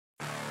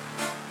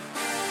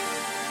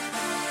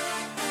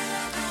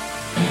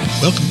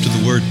Welcome to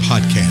the Word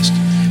Podcast.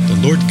 The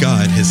Lord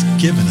God has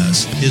given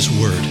us His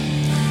Word.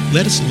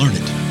 Let us learn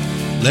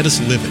it. Let us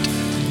live it.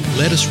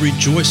 Let us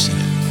rejoice in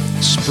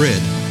it.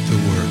 Spread the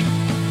Word.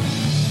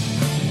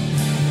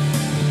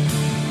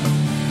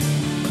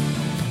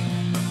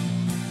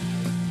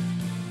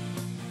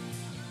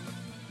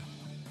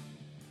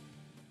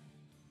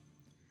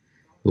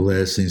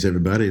 Blessings,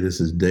 everybody. This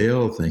is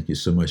Dale. Thank you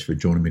so much for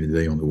joining me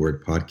today on the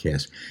Word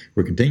Podcast.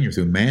 We're continuing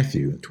through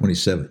Matthew,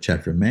 27th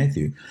chapter of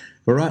Matthew.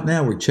 But right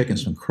now, we're checking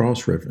some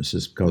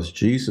cross-references because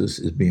Jesus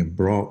is being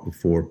brought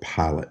before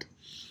Pilate.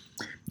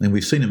 And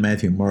we've seen in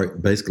Matthew and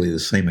Mark basically the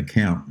same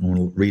account. I want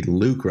to read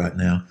Luke right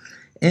now.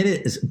 And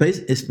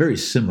it's very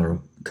similar,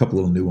 a couple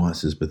of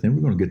nuances, but then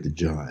we're going to get to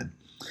John.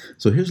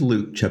 So here's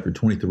Luke chapter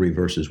 23,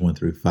 verses 1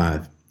 through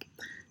 5.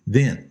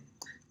 Then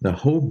the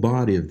whole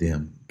body of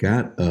them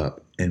got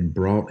up and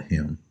brought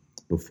him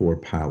before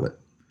Pilate.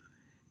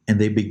 And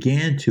they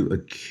began to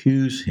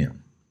accuse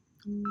him.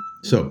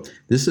 So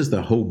this is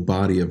the whole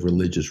body of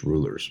religious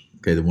rulers,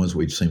 okay, the ones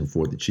we've seen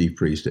before, the chief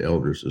priests, the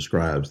elders, the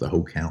scribes, the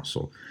whole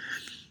council.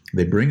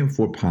 They bring him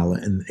before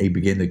Pilate and they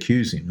begin to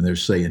accuse him. And they're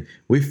saying,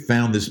 we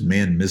found this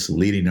man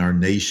misleading our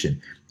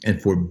nation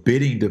and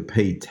forbidding to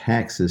pay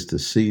taxes to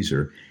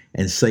Caesar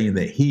and saying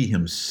that he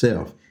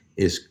himself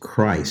is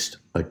Christ,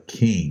 a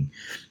king.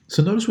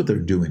 So notice what they're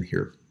doing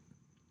here.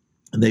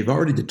 They've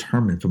already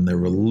determined from their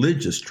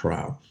religious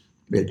trial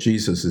that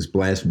Jesus is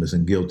blasphemous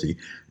and guilty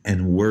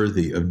and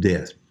worthy of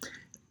death.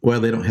 Well,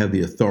 they don't have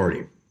the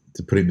authority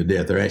to put him to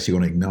death. They're actually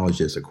going to acknowledge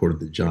this according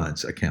to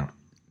John's account.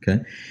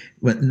 Okay,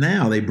 but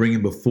now they bring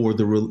him before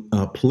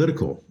the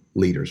political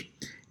leaders,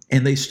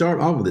 and they start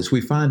off with this. We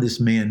find this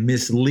man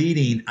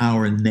misleading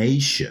our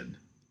nation.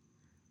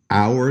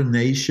 Our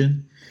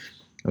nation.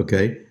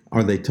 Okay,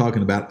 are they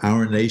talking about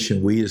our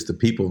nation? We as the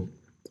people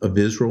of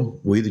Israel,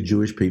 we the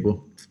Jewish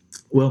people.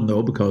 Well,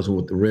 no, because of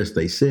what the rest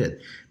they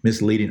said,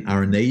 misleading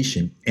our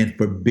nation and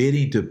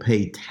forbidding to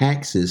pay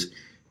taxes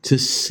to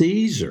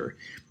Caesar.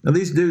 Now,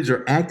 these dudes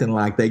are acting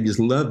like they just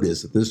love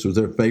this, that this was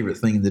their favorite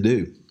thing to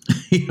do,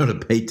 to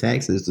pay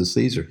taxes to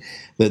Caesar.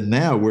 That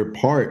now we're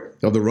part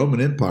of the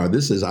Roman Empire.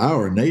 This is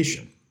our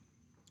nation.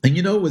 And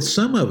with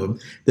some of them,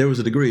 there was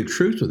a degree of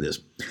truth to this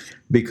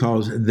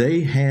because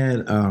they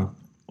had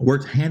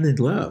worked hand in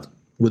glove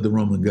with the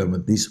Roman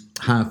government, these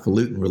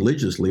highfalutin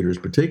religious leaders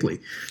particularly.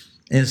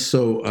 And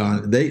so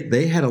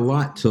they had a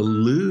lot to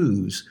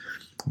lose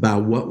by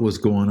what was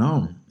going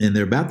on. And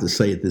they're about to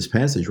say at this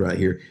passage right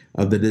here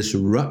of the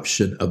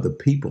disruption of the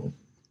people.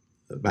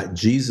 About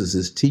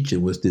Jesus'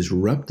 teaching was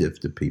disruptive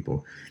to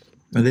people.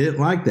 And they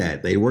didn't like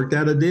that. They worked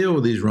out a deal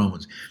with these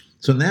Romans.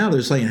 So now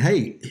they're saying,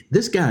 hey,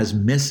 this guy's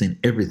messing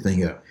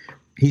everything up.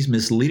 He's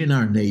misleading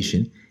our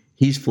nation.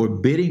 He's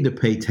forbidding to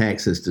pay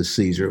taxes to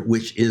Caesar,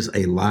 which is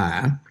a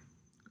lie.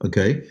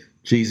 Okay?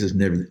 Jesus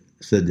never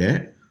said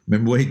that.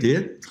 Remember what he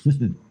did?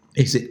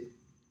 He said,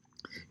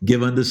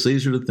 give unto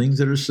Caesar the things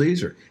that are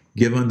Caesar.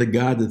 Give unto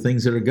God the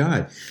things that are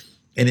God.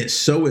 And it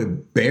so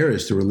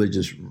embarrassed the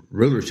religious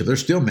rulership. They're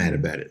still mad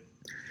about it.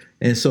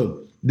 And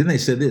so then they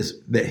said this,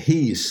 that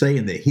he is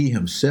saying that he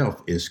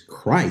himself is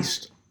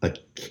Christ, a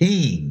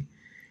king.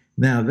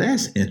 Now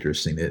that's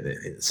interesting,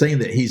 saying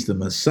that he's the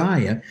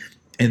Messiah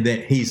and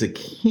that he's a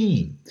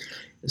king.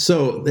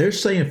 So they're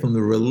saying from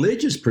the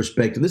religious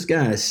perspective, this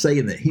guy is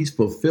saying that he's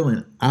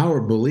fulfilling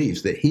our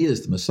beliefs, that he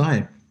is the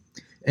Messiah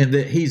and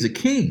that he's a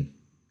king.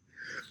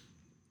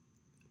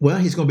 Well,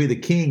 he's going to be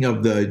the king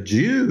of the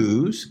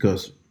Jews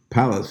because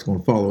Pilate's going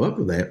to follow up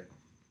with that.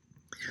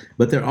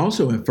 But they're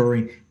also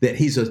inferring that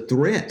he's a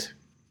threat,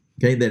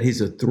 okay, that he's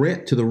a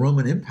threat to the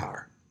Roman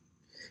Empire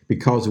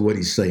because of what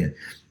he's saying.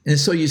 And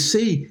so you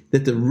see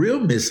that the real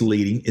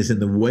misleading is in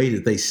the way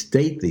that they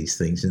state these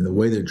things, in the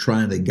way they're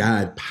trying to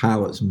guide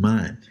Pilate's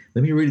mind.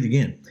 Let me read it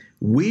again.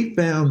 We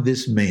found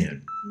this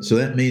man. So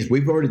that means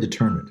we've already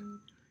determined.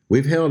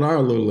 We've held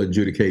our little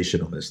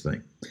adjudication on this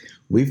thing.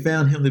 We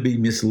found him to be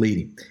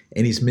misleading,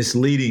 and he's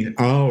misleading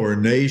our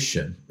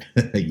nation.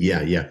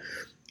 Yeah.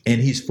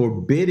 And he's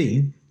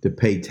forbidding to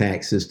pay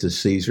taxes to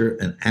Caesar,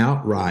 an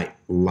outright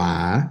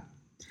lie,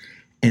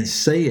 and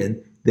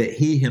saying that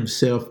he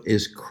himself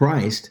is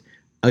Christ,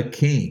 a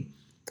king.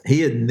 He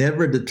had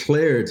never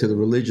declared to the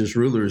religious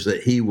rulers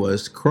that he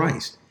was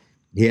Christ.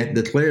 He hadn't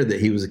declared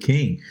that he was a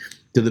king.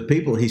 To the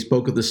people, he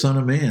spoke of the Son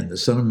of Man,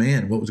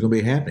 what was going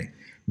to be happening.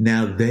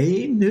 Now,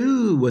 they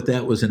knew what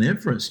that was an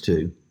inference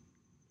to.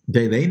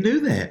 They knew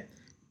that.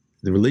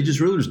 The religious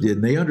rulers did,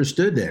 and they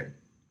understood that.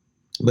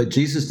 But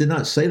Jesus did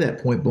not say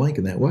that point blank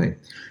in that way.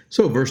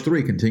 So verse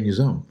 3 continues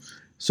on.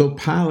 So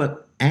Pilate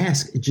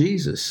asked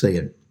Jesus,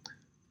 saying,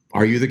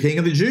 are you the king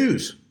of the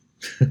Jews?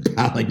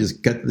 Pilate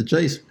just cut to the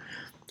chase.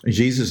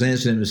 Jesus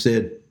answered him and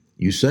said,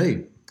 you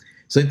say.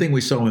 Same thing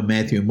we saw in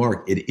Matthew and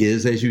Mark. It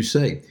is as you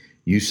say.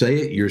 You say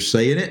it, you're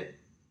saying it.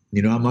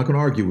 I'm not going to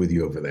argue with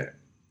you over that.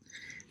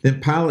 Then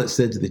Pilate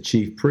said to the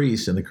chief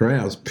priests and the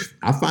crowds,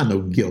 I find no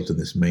guilt in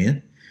this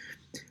man.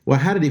 Well,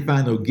 how did he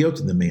find no guilt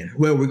in the man?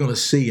 Well, we're going to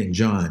see in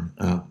John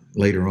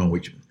later on,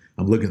 which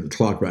I'm looking at the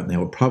clock right now,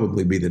 will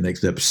probably be the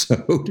next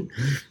episode.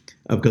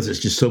 because there's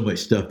just so much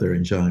stuff there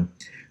in John.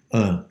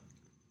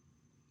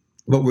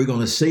 But we're going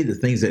to see the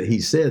things that he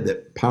said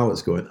that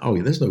Pilate's going, oh,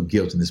 yeah, there's no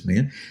guilt in this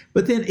man.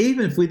 But then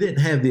even if we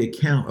didn't have the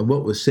account of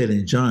what was said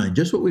in John,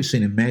 just what we've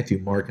seen in Matthew,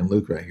 Mark, and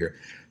Luke right here,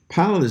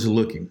 Pilate is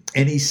looking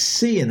and he's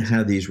seeing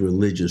how these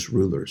religious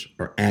rulers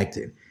are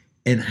acting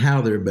and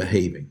how they're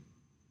behaving.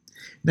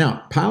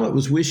 Now, Pilate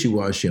was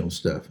wishy-washy on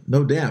stuff,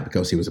 no doubt,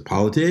 because he was a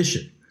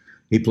politician.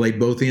 He played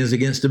both ends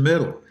against the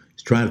middle.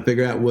 He's trying to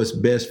figure out what's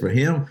best for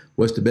him,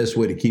 what's the best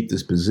way to keep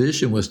this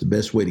position, what's the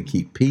best way to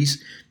keep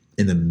peace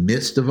in the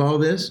midst of all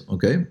this,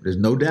 okay? There's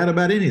no doubt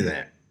about any of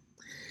that.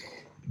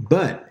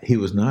 But he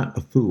was not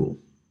a fool,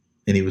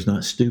 and he was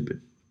not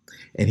stupid.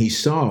 And he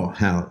saw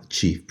how the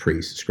chief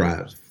priests,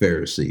 scribes,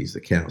 Pharisees,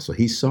 the council,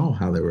 he saw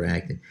how they were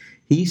acting.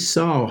 He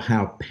saw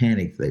how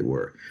panicked they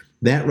were.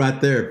 That right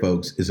there,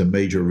 folks, is a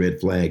major red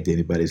flag to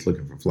anybody who's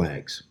looking for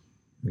flags,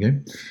 okay?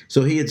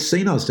 So he had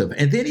seen all this stuff.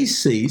 And then he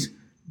sees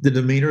the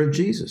demeanor of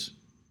Jesus.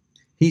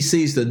 He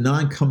sees the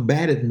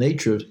non-combative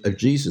nature of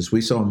Jesus.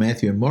 We saw in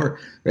Matthew and Mark,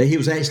 right? He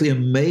was actually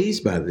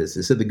amazed by this.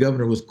 It said the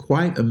governor was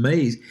quite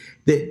amazed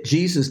that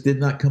Jesus did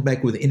not come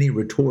back with any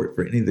retort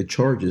for any of the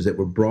charges that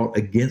were brought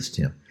against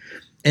him.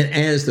 And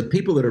as the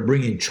people that are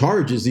bringing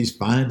charges, these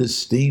fine,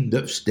 esteemed,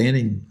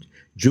 upstanding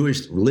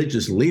Jewish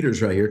religious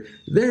leaders right here,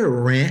 they're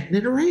ranting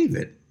and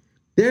raving.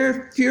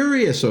 They're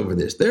furious over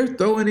this. They're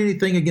throwing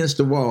anything against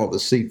the wall to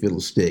see if it'll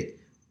stick.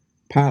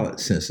 Pilate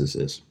senses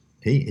this.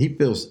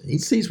 He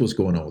sees what's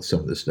going on with some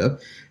of this stuff,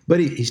 but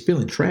he's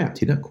feeling trapped.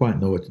 He doesn't quite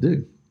know what to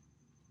do.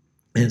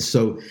 And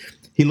so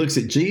he looks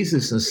at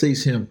Jesus and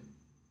sees him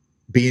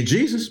being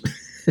Jesus,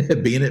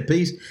 being at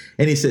peace.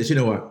 And he says, you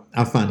know what?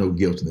 I find no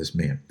guilt in this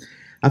man.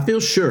 I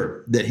feel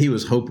sure that he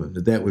was hoping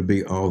that that would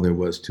be all there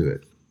was to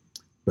it,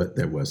 but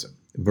there wasn't.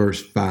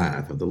 Verse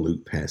 5 of the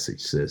Luke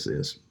passage says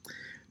this,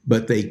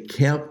 but they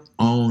kept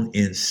on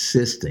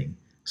insisting.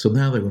 So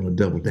now they're going to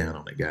double down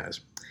on it,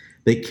 guys.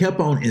 They kept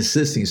on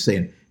insisting,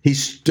 saying, he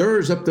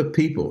stirs up the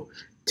people,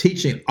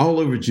 teaching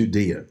all over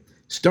Judea,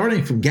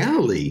 starting from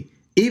Galilee,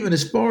 even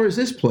as far as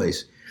this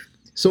place.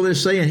 So they're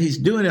saying he's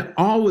doing it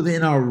all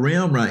within our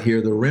realm right here,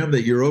 the realm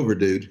that you're over,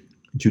 dude,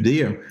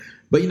 Judea.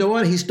 But you know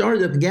what? He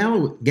started at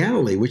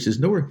Galilee, which is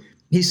north.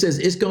 He says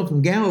it's going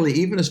from Galilee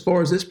even as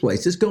far as this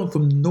place. It's going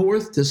from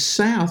north to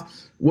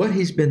south. What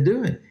he's been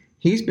doing,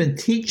 he's been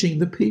teaching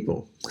the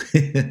people.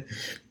 And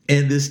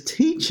this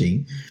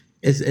teaching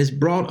has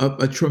brought up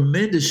a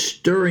tremendous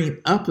stirring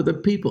up of the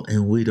people,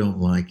 and we don't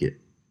like it.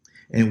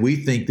 And we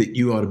think that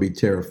you ought to be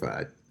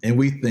terrified. And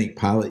we think,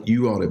 Pilate,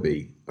 you ought to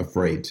be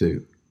afraid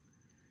too.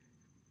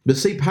 But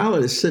see,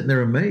 Pilate is sitting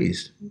there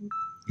amazed.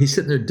 He's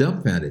sitting there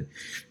dumbfounded.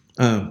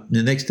 In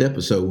the next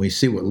episode, when we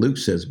see what Luke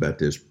says about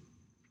this,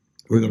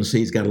 we're going to see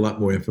he's got a lot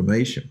more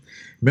information.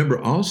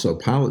 Remember also,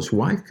 Pilate's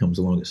wife comes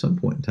along at some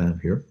point in time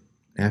here,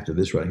 after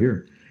this right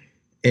here,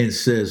 and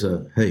says,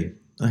 hey,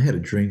 I had a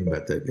dream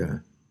about that guy.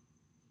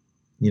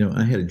 You know,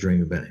 I had a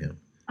dream about him.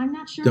 I'm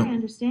not sure I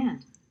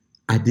understand.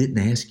 I didn't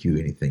ask you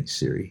anything,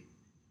 Siri.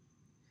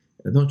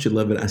 Don't you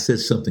love it? I said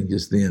something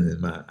just then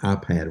in my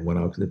iPad and went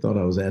off because I thought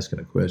I was asking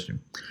a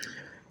question.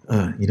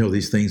 You know,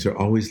 these things are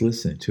always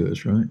listening to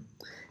us, right?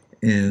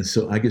 And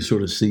so I just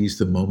sort of seize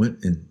the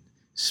moment and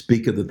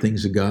speak of the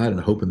things of God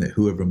and hoping that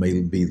whoever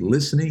may be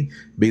listening,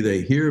 be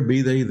they here,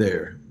 be they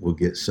there, will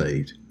get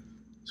saved.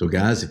 So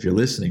guys, if you're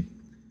listening,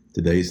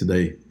 today's the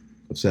day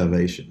of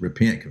salvation.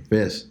 Repent,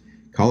 confess,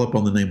 call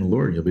upon the name of the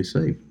Lord and you'll be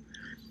saved.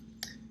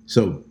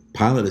 So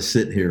Pilate is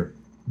sitting here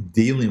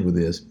dealing with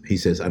this. He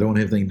says, I don't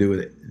have anything to do with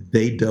it.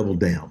 They double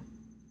down.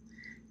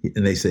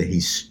 And they say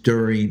he's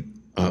stirring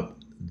up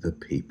the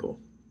people.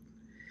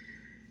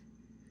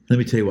 Let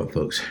me tell you what,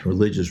 folks,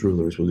 religious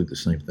rulers will do the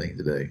same thing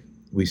today.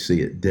 We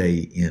see it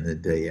day in and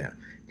day out.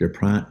 They're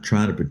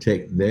trying to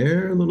protect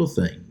their little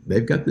thing.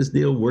 They've got this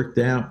deal worked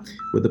out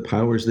with the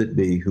powers that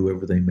be,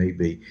 whoever they may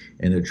be,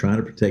 and they're trying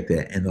to protect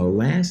that. And the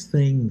last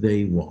thing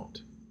they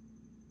want,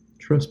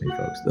 trust me,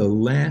 folks, the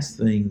last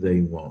thing they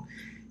want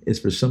is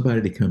for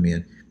somebody to come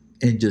in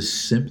and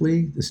just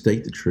simply to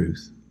state the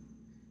truth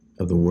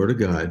of the Word of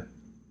God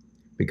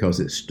because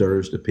it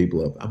stirs the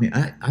people up. I mean,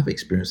 I've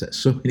experienced that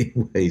so many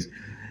ways.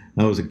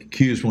 I was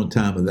accused one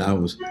time that I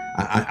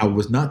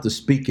was not to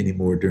speak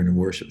anymore during the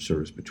worship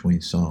service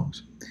between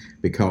songs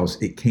because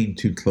it came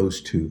too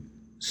close to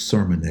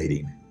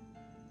sermonating.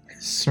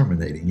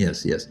 Sermonating,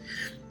 yes.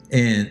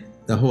 And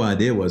the whole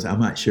idea was I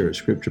might share a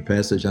scripture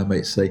passage. I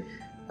might say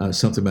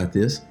something about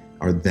this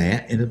or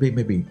that, and it'll be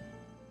maybe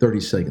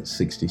 30 seconds,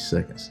 60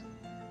 seconds.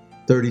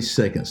 30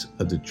 seconds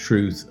of the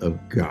truth of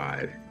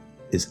God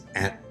is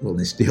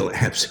instill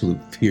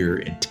absolute fear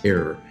and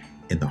terror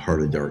in the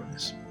heart of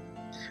darkness.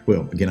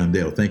 Well, again, I'm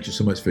Dale. Thank you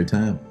so much for your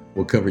time.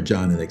 We'll cover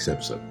John in the next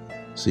episode.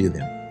 See you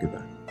then.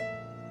 Goodbye.